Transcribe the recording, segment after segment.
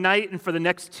Tonight and for the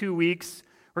next 2 weeks,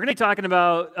 we're going to be talking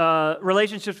about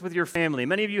relationships with your family.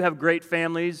 Many of you have great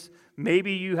families.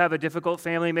 Maybe you have a difficult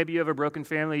family. Maybe you have a broken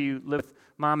family. You live with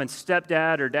mom and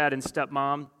stepdad or dad and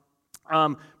stepmom.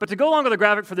 But to go along with the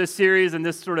graphic for this series and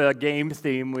this sort of game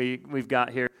theme we've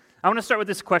got here, I want to start with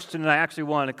this question, and I actually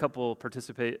want a couple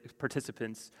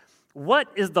participants. What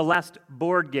is the last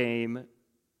board game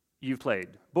you've played?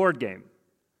 Board game.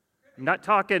 I'm not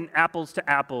talking apples to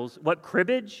apples. What,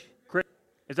 cribbage?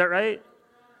 Is that right?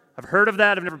 I've heard of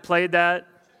that. I've never played that.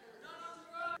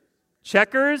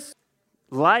 Checkers?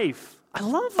 Life. I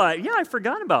love life. Yeah, I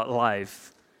forgot about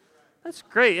life. That's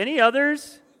great. Any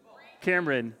others?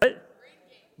 Cameron. What?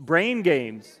 Brain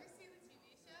games.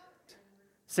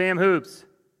 Sam Hoops.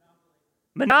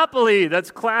 Monopoly.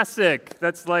 That's classic.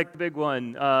 That's like the big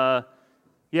one.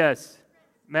 Yes.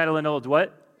 Madeline Olds.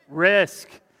 What? Risk.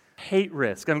 Hate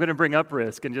Risk. I'm going to bring up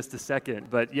Risk in just a second.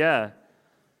 But yeah.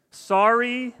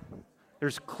 Sorry.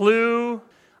 There's Clue.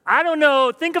 I don't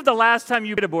know. Think of the last time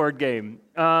you played a board game.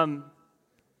 I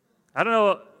don't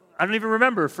know. I don't even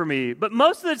remember for me. But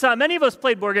most of the time, many of us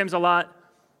played board games a lot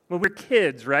when we were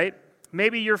kids, right?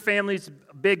 Maybe your family's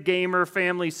a big gamer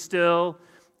family still,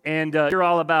 and you're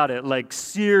all about it, like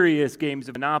serious games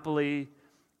of Monopoly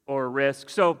or Risk.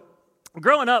 So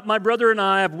growing up, my brother and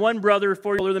I have one brother,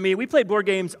 4 years older than me. We played board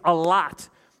games a lot.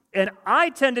 And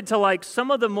I tended to like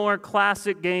some of the more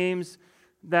classic games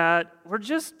that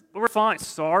were fine.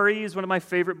 Sorry is one of my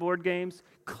favorite board games.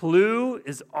 Clue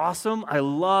is awesome. I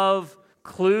love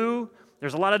Clue.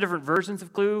 There's a lot of different versions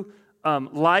of Clue.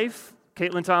 Life,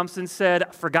 Caitlin Thompson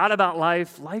said, forgot about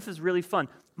Life. Life is really fun.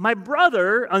 My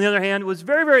brother, on the other hand, was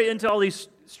very, very into all these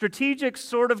strategic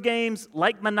sort of games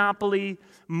like Monopoly,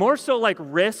 more so like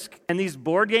Risk, and these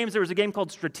board games. There was a game called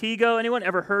Stratego. Anyone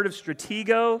ever heard of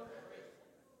Stratego?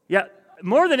 Yeah,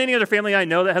 more than any other family I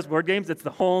know that has board games, it's the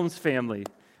Holmes family.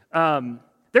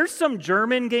 There's some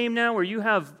German game now where you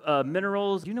have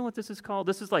minerals. Do you know what this is called?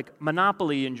 This is like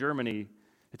Monopoly in Germany.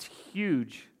 It's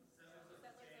huge.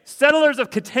 Settlers of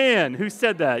Catan. Who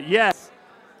said that? Yes.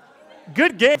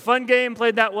 Good game, fun game.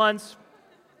 Played that once.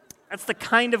 That's the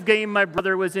kind of game my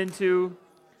brother was into.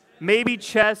 Maybe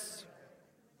chess.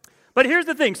 But here's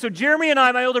the thing. So Jeremy and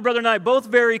I, my older brother and I, both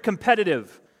very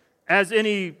competitive, as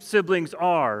any siblings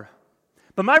are.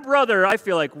 But my brother, I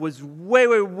feel like, was way,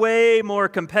 way, way more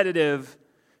competitive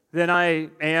than I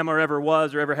am or ever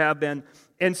was or ever have been.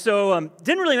 And so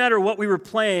didn't really matter what we were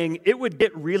playing. It would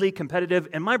get really competitive,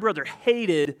 and my brother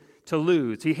hated to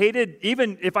lose. He hated,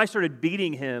 even if I started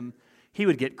beating him, he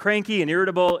would get cranky and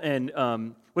irritable and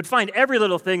would find every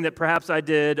little thing that perhaps I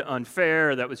did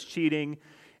unfair or that was cheating.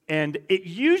 And it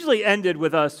usually ended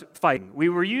with us fighting. We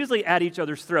were usually at each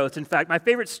other's throats. In fact, my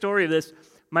favorite story of this,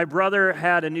 my brother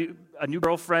had a new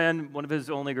girlfriend, one of his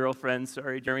only girlfriends,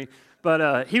 sorry, Jeremy.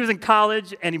 But he was in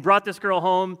college, and he brought this girl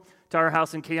home to our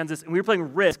house in Kansas, and we were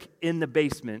playing Risk in the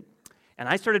basement. And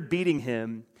I started beating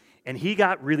him, and he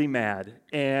got really mad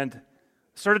and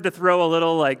started to throw a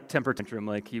little, like, temper tantrum,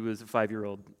 like he was a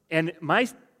 5-year-old. And my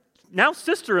now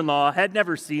sister-in-law had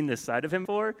never seen this side of him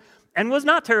before and was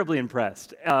not terribly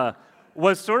impressed.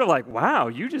 Was sort of like, wow,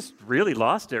 you just really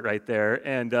lost it right there.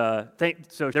 And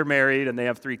so they're married, and they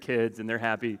have 3 kids, and they're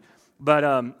happy. But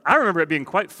I remember it being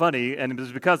quite funny, and it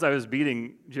was because I was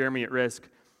beating Jeremy at Risk.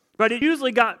 But it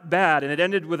usually got bad, and it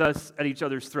ended with us at each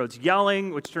other's throats,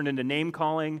 yelling, which turned into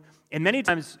name-calling. And many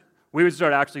times, we would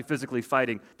start actually physically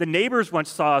fighting. The neighbors once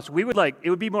saw us. It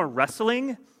would be more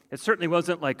wrestling. It certainly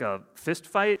wasn't like a fist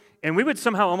fight. And we would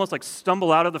somehow almost like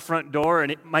stumble out of the front door.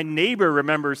 And my neighbor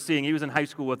remembers seeing, he was in high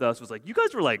school with us, was like, you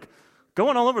guys were like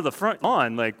going all over the front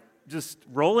lawn, like just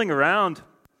rolling around.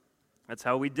 That's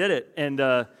how we did it. And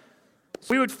so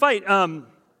we would fight.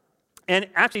 And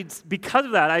actually, because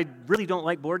of that, I really don't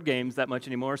like board games that much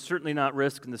anymore, certainly not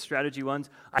Risk and the strategy ones.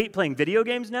 I hate playing video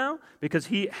games now because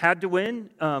he had to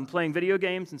win playing video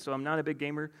games, and so I'm not a big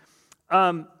gamer.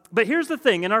 But here's the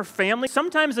thing. In our family,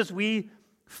 sometimes as we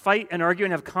fight and argue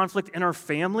and have conflict in our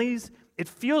families, it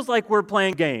feels like we're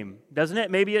playing a game, doesn't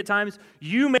it? Maybe at times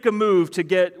you make a move to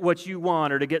get what you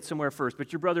want or to get somewhere first,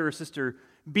 but your brother or sister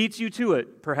beats you to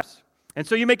it, perhaps. And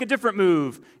so you make a different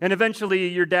move, and eventually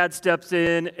your dad steps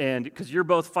in, and because you're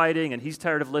both fighting, and he's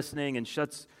tired of listening and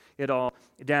shuts it all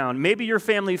down. Maybe your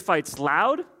family fights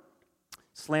loud,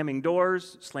 slamming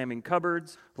doors, slamming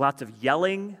cupboards, lots of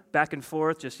yelling back and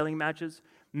forth, just yelling matches.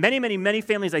 Many, many, many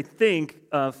families, I think,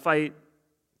 fight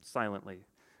silently.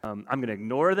 I'm going to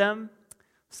ignore them.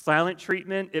 Silent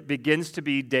treatment, it begins to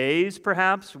be days,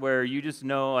 perhaps, where you just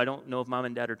know, I don't know if mom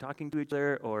and dad are talking to each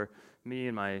other, or me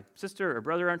and my sister or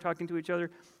brother aren't talking to each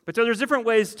other. But so there's different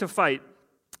ways to fight.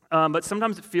 But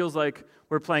sometimes it feels like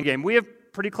we're playing a game. We have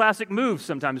pretty classic moves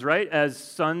sometimes, right? As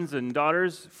sons and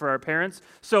daughters for our parents.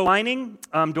 So whining,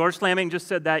 door slamming, just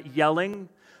said that, yelling,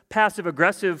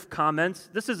 passive-aggressive comments.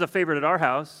 This is a favorite at our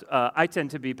house. I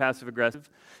tend to be passive-aggressive,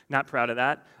 not proud of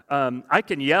that. I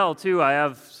can yell, too. I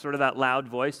have sort of that loud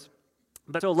voice.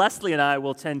 But so Leslie and I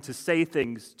will tend to say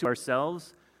things to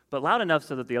ourselves, but loud enough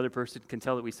so that the other person can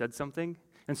tell that we said something.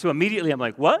 And so immediately I'm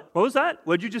like, what? What was that?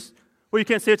 Well, you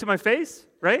can't say it to my face,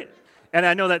 right? And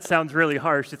I know that sounds really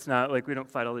harsh. It's not, like we don't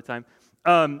fight all the time.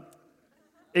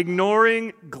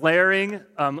 Ignoring, glaring.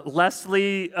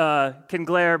 Leslie can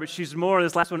glare, but she's more,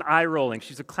 this last one, eye-rolling.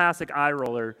 She's a classic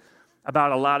eye-roller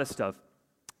about a lot of stuff.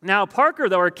 Now, Parker,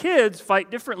 though, our kids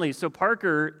fight differently. So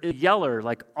Parker is a yeller,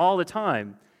 like all the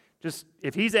time. Just,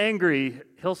 if he's angry,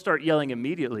 he'll start yelling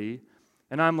immediately.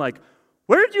 And I'm like,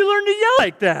 where did you learn to yell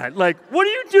like that? Like, what are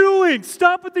you doing?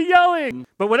 Stop with the yelling.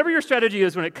 But whatever your strategy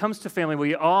is when it comes to family,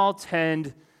 we all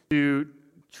tend to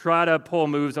try to pull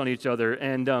moves on each other,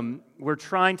 and we're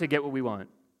trying to get what we want.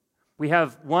 We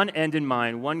have one end in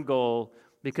mind, one goal,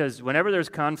 because whenever there's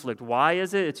conflict, why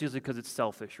is it? It's usually because it's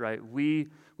selfish, right? We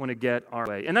want to get our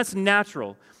way, and that's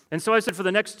natural. And so I said for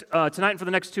the next, tonight and for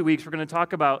the next 2 weeks, we're going to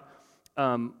talk about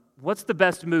what's the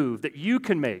best move that you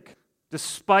can make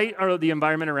despite the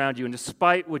environment around you and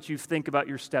despite what you think about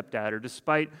your stepdad or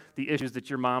despite the issues that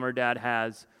your mom or dad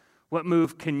has. What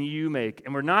move can you make?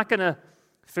 And we're not going to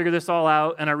figure this all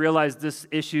out, and I realize this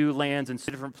issue lands in 2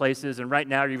 different places, and right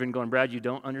now you're even going, Brad, you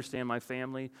don't understand my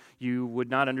family. You would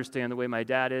not understand the way my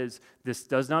dad is. This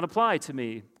does not apply to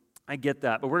me. I get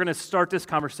that. But we're going to start this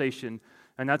conversation,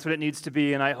 and that's what it needs to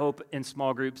be, and I hope in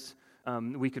small groups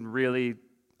we can really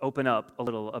open up a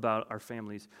little about our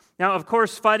families. Now, of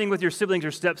course, fighting with your siblings or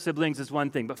step-siblings is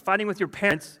one thing, but fighting with your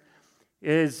parents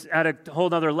is at a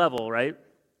whole other level, right?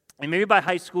 And maybe by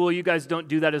high school, you guys don't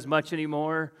do that as much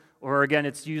anymore, or again,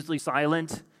 it's usually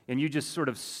silent, and you just sort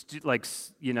of,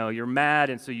 you're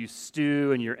mad, and so you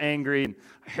stew, and you're angry, and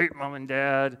I hate mom and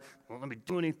dad, won't let me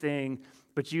do anything,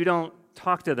 but you don't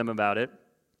talk to them about it.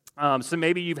 So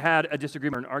maybe you've had a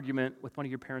disagreement or an argument with one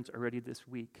of your parents already this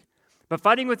week. But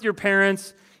fighting with your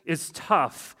parents is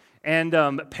tough, and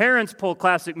parents pull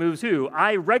classic moves too.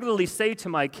 I regularly say to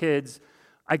my kids,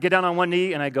 I get down on one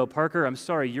knee and I go, Parker, I'm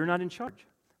sorry, you're not in charge.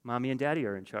 Mommy and Daddy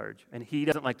are in charge. And he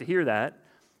doesn't like to hear that.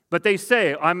 But they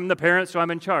say, I'm the parent, so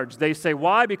I'm in charge. They say,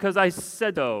 why? Because I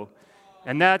said so.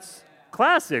 And that's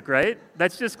classic, right?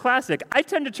 That's just classic. I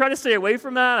tend to try to stay away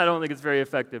from that. I don't think it's very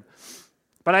effective.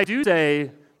 But I do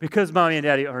say, because Mommy and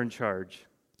Daddy are in charge.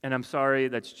 And I'm sorry,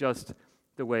 that's just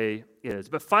the way it is.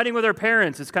 But fighting with our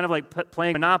parents is kind of like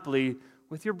playing Monopoly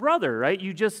with your brother, right?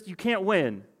 You can't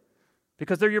win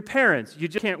because they're your parents. You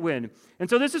just can't win. And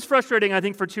so this is frustrating, I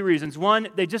think, for 2 reasons. One,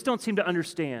 they just don't seem to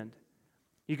understand.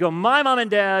 You go, my mom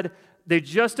and dad, they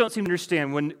just don't seem to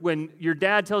understand. When your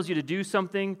dad tells you to do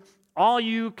something, all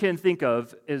you can think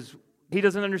of is he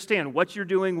doesn't understand what you're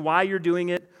doing, why you're doing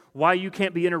it, why you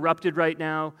can't be interrupted right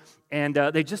now, and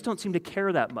they just don't seem to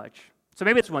care that much. So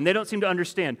maybe it's one. They don't seem to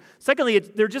understand. Secondly,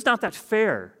 they're just not that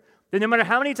fair. No matter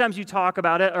how many times you talk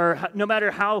about it or no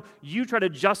matter how you try to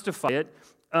justify it,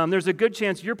 there's a good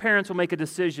chance your parents will make a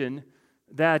decision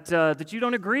that you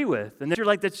don't agree with. And that you're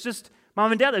like, that's just,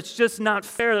 Mom and Dad, that's just not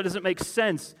fair. That doesn't make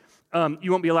sense.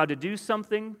 You won't be allowed to do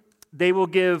something. They will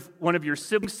give one of your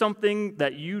siblings something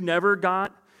that you never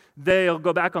got. They'll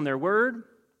go back on their word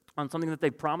on something that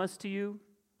they promised to you.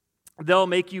 They'll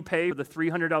make you pay for the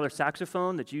 $300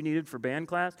 saxophone that you needed for band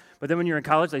class, but then when you're in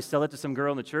college, they sell it to some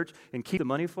girl in the church and keep the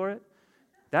money for it.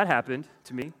 That happened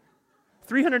to me.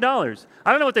 $300.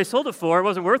 I don't know what they sold it for. It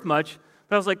wasn't worth much,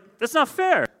 but I was like, that's not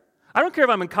fair. I don't care if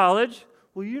I'm in college.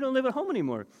 Well, you don't live at home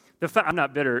anymore. I'm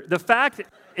not bitter. The fact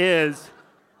is,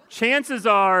 chances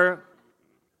are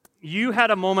you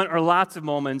had a moment or lots of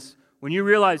moments when you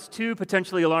realized 2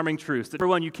 potentially alarming truths. Number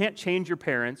one, you can't change your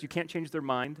parents. You can't change their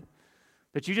mind.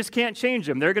 That you just can't change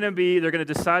them. They're going to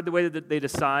decide the way that they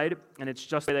decide, and it's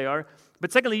just the way they are.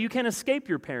 But secondly, you can't escape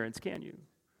your parents, can you?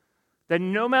 That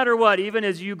no matter what, even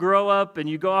as you grow up and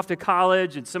you go off to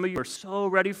college, and some of you are so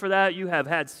ready for that, you have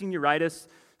had senioritis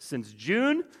since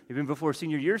June, even before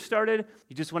senior year started.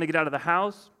 You just want to get out of the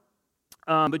house.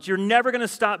 But you're never going to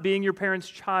stop being your parents'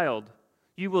 child.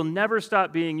 You will never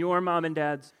stop being your mom and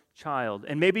dad's child.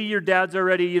 And maybe your dad's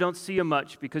already, you don't see him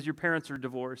much because your parents are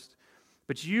divorced.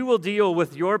 But you will deal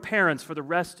with your parents for the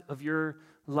rest of your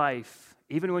life,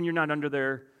 even when you're not under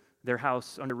their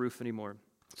house, under roof anymore.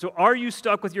 So are you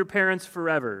stuck with your parents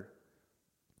forever?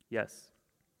 Yes.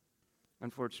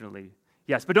 Unfortunately.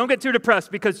 Yes, but don't get too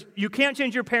depressed because you can't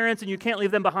change your parents and you can't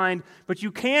leave them behind, but you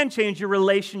can change your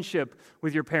relationship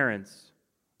with your parents.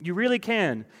 You really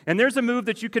can. And there's a move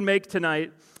that you can make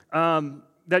tonight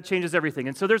that changes everything.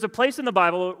 And so there's a place in the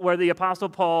Bible where the Apostle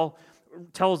Paul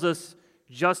tells us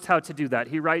just how to do that.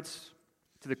 He writes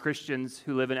to the Christians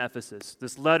who live in Ephesus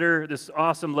this letter, this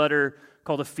awesome letter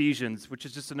called Ephesians, which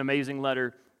is just an amazing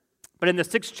letter. But in the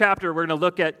 6th chapter, we're going to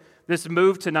look at this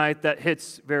move tonight that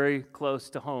hits very close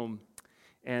to home.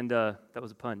 And that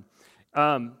was a pun.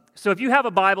 So if you have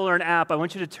a Bible or an app, I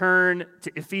want you to turn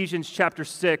to Ephesians chapter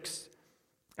 6.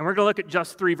 And we're going to look at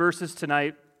just 3 verses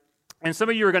tonight. And some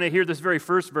of you are going to hear this very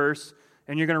first verse,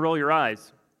 and you're going to roll your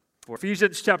eyes. For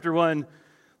Ephesians chapter 1,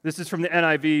 this is from the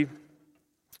NIV.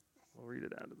 We'll read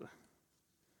it out of the...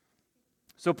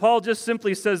 So Paul just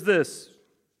simply says this.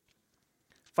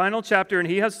 Final chapter, and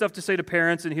he has stuff to say to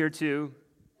parents in here too.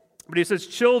 But he says,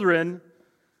 children,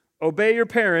 obey your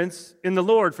parents in the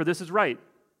Lord, for this is right.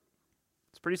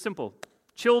 It's pretty simple.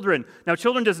 Children. Now,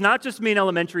 children does not just mean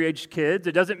elementary-aged kids.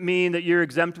 It doesn't mean that you're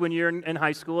exempt when you're in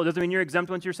high school. It doesn't mean you're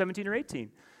exempt once you're 17 or 18.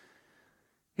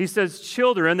 He says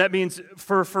children. That means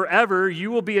for forever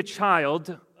you will be a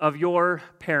child of your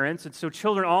parents. And so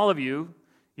children, all of you,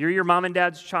 you're your mom and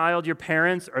dad's child. Your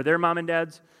parents are their mom and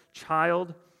dad's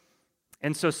child.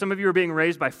 And so some of you are being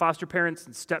raised by foster parents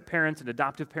and step-parents and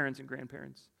adoptive parents and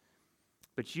grandparents.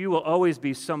 But you will always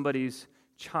be somebody's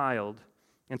child.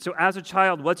 And so as a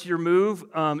child, what's your move?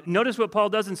 Notice what Paul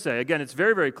doesn't say. Again, it's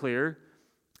very, very clear.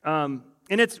 And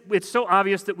it's so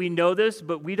obvious that we know this,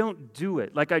 but we don't do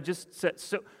it. Like I just said,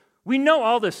 so we know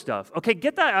all this stuff. Okay,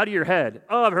 get that out of your head.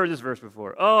 Oh, I've heard this verse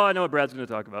before. Oh, I know what Brad's going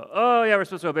to talk about. Oh, yeah, we're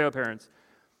supposed to obey our parents.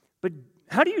 But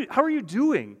how are you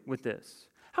doing with this?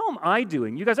 How am I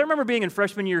doing? You guys, I remember being in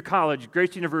freshman year college,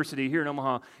 Grace University here in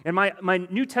Omaha, and my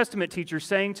New Testament teacher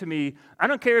saying to me, I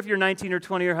don't care if you're 19 or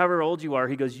 20 or however old you are,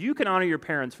 he goes, you can honor your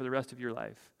parents for the rest of your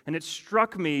life. And it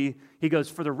struck me, he goes,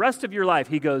 for the rest of your life,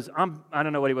 he goes, I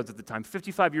don't know what he was at the time,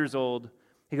 55 years old.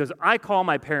 He goes, I call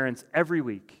my parents every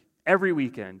week, every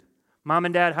weekend. Mom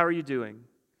and Dad, how are you doing?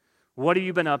 What have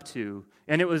you been up to?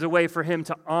 And it was a way for him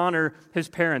to honor his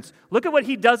parents. Look at what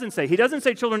he doesn't say. He doesn't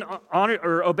say children honor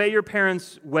or obey your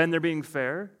parents when they're being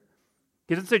fair.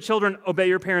 He doesn't say children obey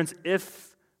your parents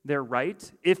if they're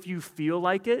right, if you feel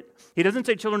like it. He doesn't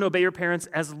say children obey your parents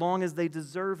as long as they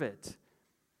deserve it.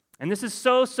 And this is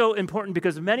so, so important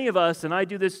because many of us, and I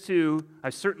do this too, I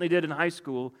certainly did in high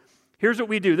school, here's what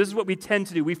we do. This is what we tend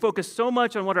to do. We focus so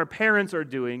much on what our parents are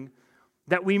doing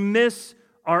that we miss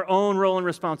our own role and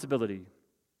responsibility.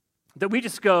 That we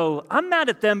just go, I'm mad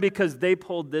at them because they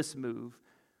pulled this move.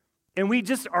 And we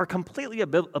just are completely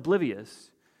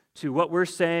oblivious to what we're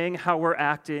saying, how we're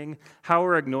acting, how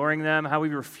we're ignoring them, how we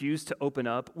refuse to open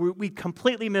up. We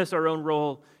completely miss our own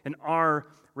role and our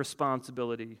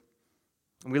responsibility.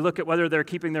 And we look at whether they're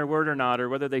keeping their word or not, or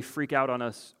whether they freak out on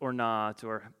us or not,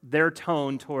 or their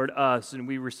tone toward us and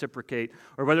we reciprocate,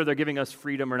 or whether they're giving us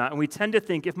freedom or not. And we tend to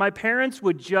think, if my parents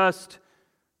would just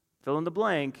fill in the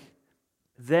blank,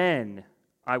 then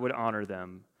I would honor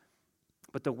them.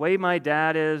 But the way my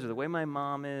dad is or the way my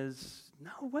mom is,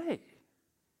 no way.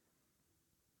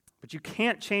 But you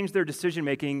can't change their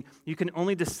decision-making. You can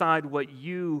only decide what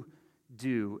you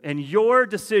do. And your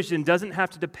decision doesn't have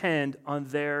to depend on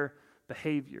their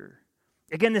behavior.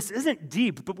 Again, this isn't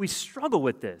deep, but we struggle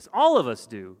with this. All of us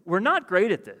do. We're not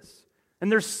great at this.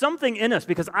 And there's something in us,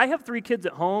 because I have 3 kids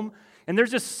at home, and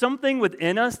there's just something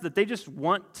within us that they just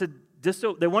want to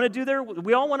they want to do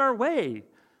we all want our way.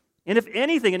 And if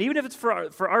anything, and even if it's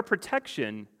for our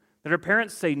protection, that our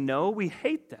parents say no, we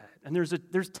hate that. And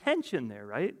there's tension there,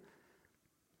 right?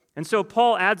 And so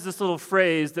Paul adds this little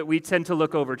phrase that we tend to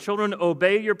look over. Children,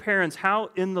 obey your parents. How?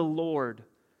 In the Lord.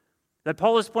 That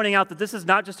Paul is pointing out that this is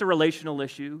not just a relational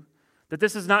issue, that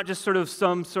this is not just sort of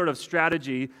some sort of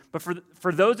strategy, but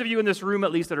for those of you in this room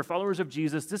at least that are followers of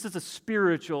Jesus, this is a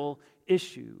spiritual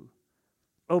issue.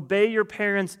 Obey your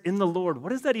parents in the Lord.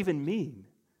 What does that even mean?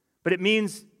 But it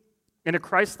means in a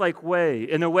Christ-like way,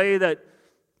 in a way that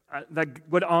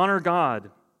would honor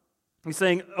God. He's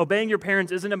saying obeying your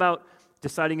parents isn't about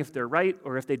deciding if they're right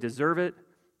or if they deserve it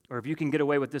or if you can get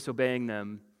away with disobeying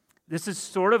them. This is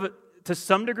sort of, to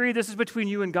some degree, this is between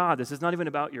you and God. This is not even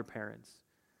about your parents.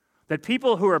 That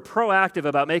people who are proactive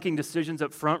about making decisions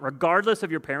up front, regardless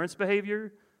of your parents'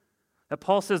 behavior, that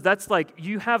Paul says that's like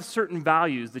you have certain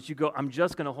values that you go, I'm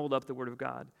just going to hold up the Word of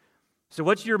God. So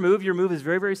what's your move? Your move is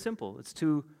very, very simple. It's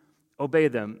to obey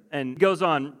them. And he goes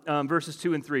on, verses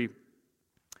 2 and 3.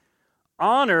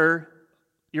 Honor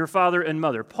your father and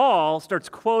mother. Paul starts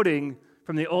quoting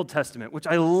from the Old Testament, which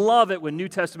I love it when New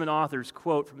Testament authors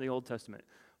quote from the Old Testament.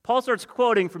 Paul starts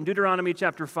quoting from Deuteronomy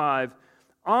chapter 5,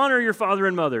 honor your father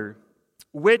and mother,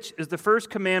 which is the first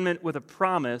commandment with a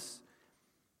promise,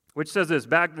 which says this,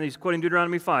 back, he's quoting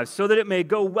Deuteronomy 5, so that it may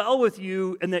go well with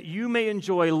you and that you may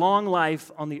enjoy long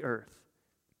life on the earth.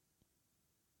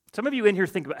 Some of you in here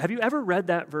think about, have you ever read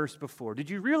that verse before? Did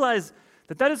you realize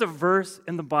that that is a verse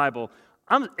in the Bible?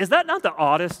 Is that not the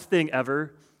oddest thing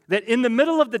ever? That in the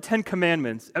middle of the Ten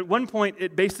Commandments, at one point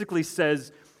it basically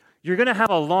says, you're going to have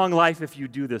a long life if you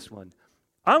do this one.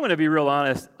 I'm going to be real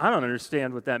honest, I don't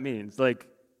understand what that means. Like,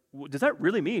 does that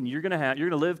really mean you're going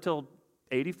to live till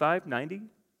 85, 90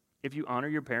 if you honor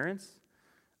your parents?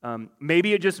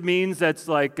 Maybe it just means that's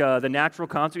like the natural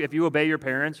consequence. If you obey your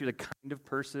parents, you're the kind of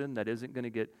person that isn't going to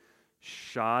get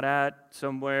shot at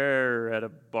somewhere or at a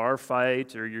bar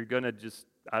fight, or you're going to just,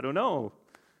 I don't know.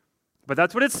 But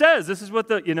that's what it says. This is what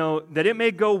that it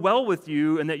may go well with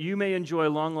you and that you may enjoy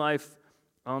long life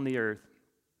on the earth.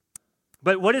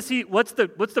 But what's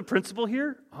the principle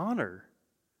here? Honor.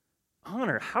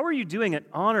 Honor. How are you doing at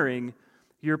honoring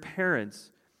your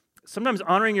parents? Sometimes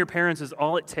honoring your parents is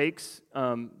all it takes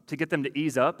to get them to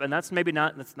ease up, and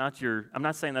I'm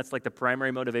not saying that's like the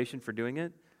primary motivation for doing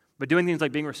it, but doing things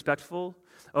like being respectful,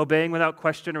 obeying without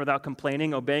question or without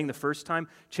complaining, obeying the first time,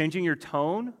 changing your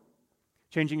tone,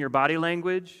 changing your body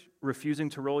language, refusing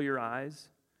to roll your eyes,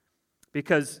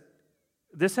 because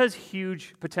this has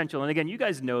huge potential. And again, you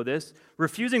guys know this.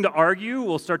 Refusing to argue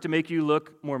will start to make you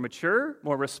look more mature,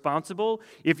 more responsible.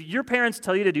 If your parents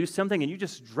tell you to do something and you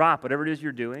just drop whatever it is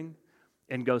you're doing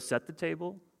and go set the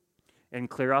table and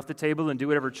clear off the table and do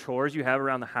whatever chores you have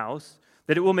around the house,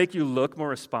 that it will make you look more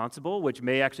responsible, which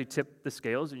may actually tip the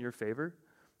scales in your favor.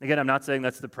 Again, I'm not saying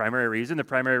that's the primary reason. The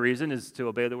primary reason is to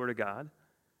obey the Word of God.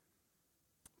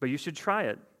 But you should try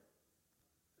it.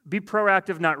 Be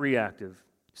proactive, not reactive.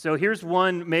 So here's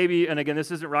one, maybe, and again, this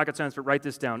isn't rocket science, but write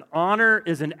this down. Honor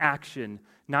is an action,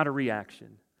 not a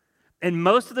reaction. And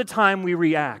most of the time we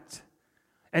react.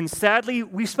 And sadly,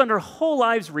 we spend our whole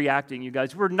lives reacting, you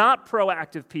guys. We're not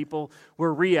proactive people,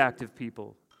 we're reactive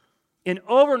people. And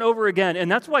over again,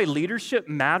 and that's why leadership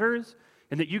matters,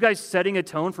 and that you guys setting a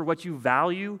tone for what you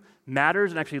value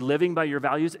matters and actually living by your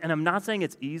values. And I'm not saying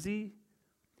it's easy,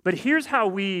 but here's how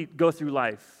we go through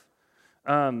life.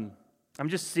 I'm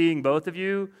just seeing both of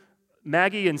you.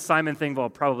 Maggie and Simon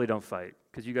Thingvall probably don't fight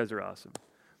because you guys are awesome.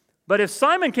 But if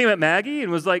Simon came at Maggie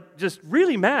and was like just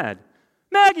really mad,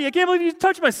 Maggie, I can't believe you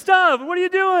touched my stuff. What are you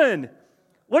doing?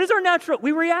 What is our natural?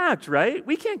 We react, right?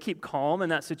 We can't keep calm in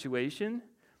that situation.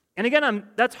 And again,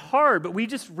 that's hard, but we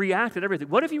just react at everything.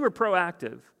 What if you were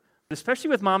proactive? Especially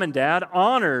with mom and dad,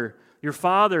 honor your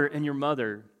father and your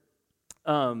mother,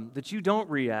 that you don't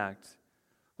react.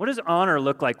 What does honor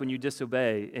look like when you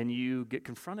disobey and you get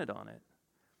confronted on it?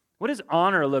 What does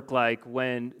honor look like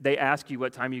when they ask you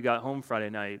what time you got home Friday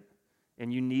night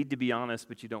and you need to be honest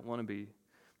but you don't want to be?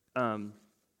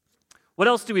 What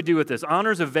else do we do with this? Honor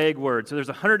is a vague word, so there's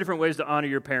 100 different ways to honor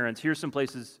your parents. Here's some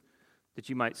places that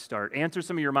you might start. Answer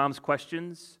some of your mom's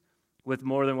questions with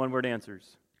more than one word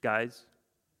answers. Guys,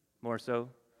 more so?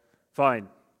 Fine,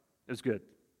 it was good.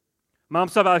 Mom,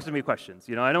 stop asking me questions.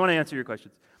 I don't want to answer your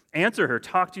questions. Answer her.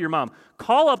 Talk to your mom.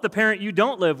 Call up the parent you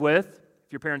don't live with,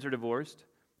 if your parents are divorced,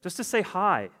 just to say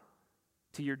hi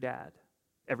to your dad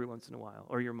every once in a while,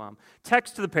 or your mom.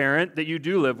 Text the parent that you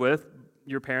do live with,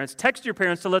 your parents. Text your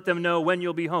parents to let them know when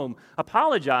you'll be home.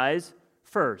 Apologize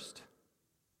first.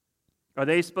 Are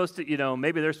they supposed to,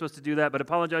 maybe they're supposed to do that, but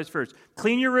apologize first.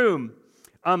 Clean your room.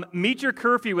 Meet your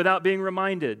curfew without being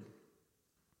reminded.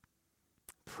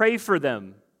 Pray for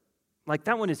them. Like,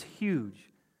 that one is huge.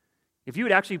 If you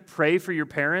would actually pray for your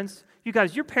parents, you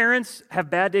guys, your parents have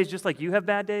bad days just like you have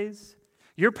bad days.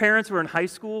 Your parents were in high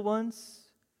school once.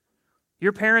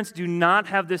 Your parents do not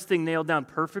have this thing nailed down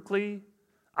perfectly.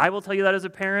 I will tell you that as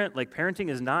a parent, like, parenting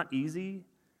is not easy,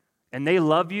 and they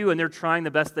love you and they're trying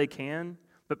the best they can,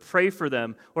 but pray for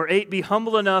them. Or 8, be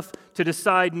humble enough to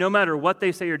decide no matter what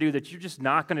they say or do that you're just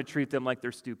not going to treat them like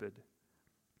they're stupid.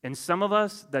 And some of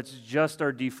us, that's just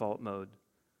our default mode.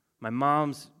 My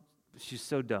mom's, she's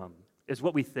so dumb. Is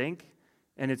what we think,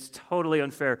 and it's totally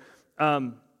unfair.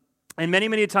 And many,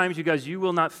 many times, you guys, you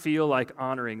will not feel like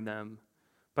honoring them.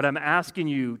 But I'm asking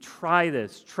you, try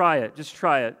this. Try it. Just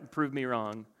try it. Prove me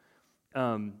wrong.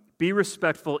 Be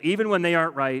respectful, even when they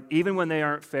aren't right, even when they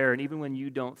aren't fair, and even when you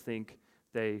don't think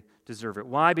they deserve it.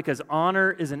 Why? Because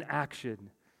honor is an action.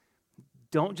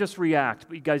 Don't just react,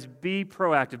 but you guys be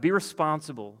proactive. Be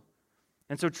responsible.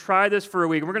 And so try this for a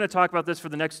week. And we're going to talk about this for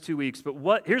the next 2 weeks.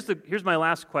 But here's my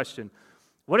last question.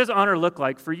 What does honor look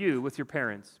like for you with your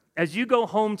parents? As you go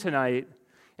home tonight,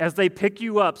 as they pick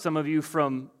you up, some of you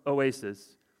from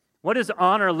Oasis, what does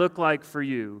honor look like for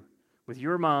you with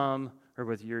your mom or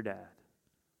with your dad?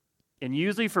 And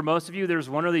usually for most of you, there's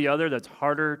one or the other that's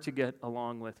harder to get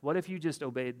along with. What if you just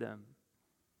obeyed them?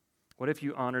 What if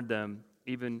you honored them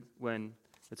even when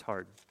it's hard?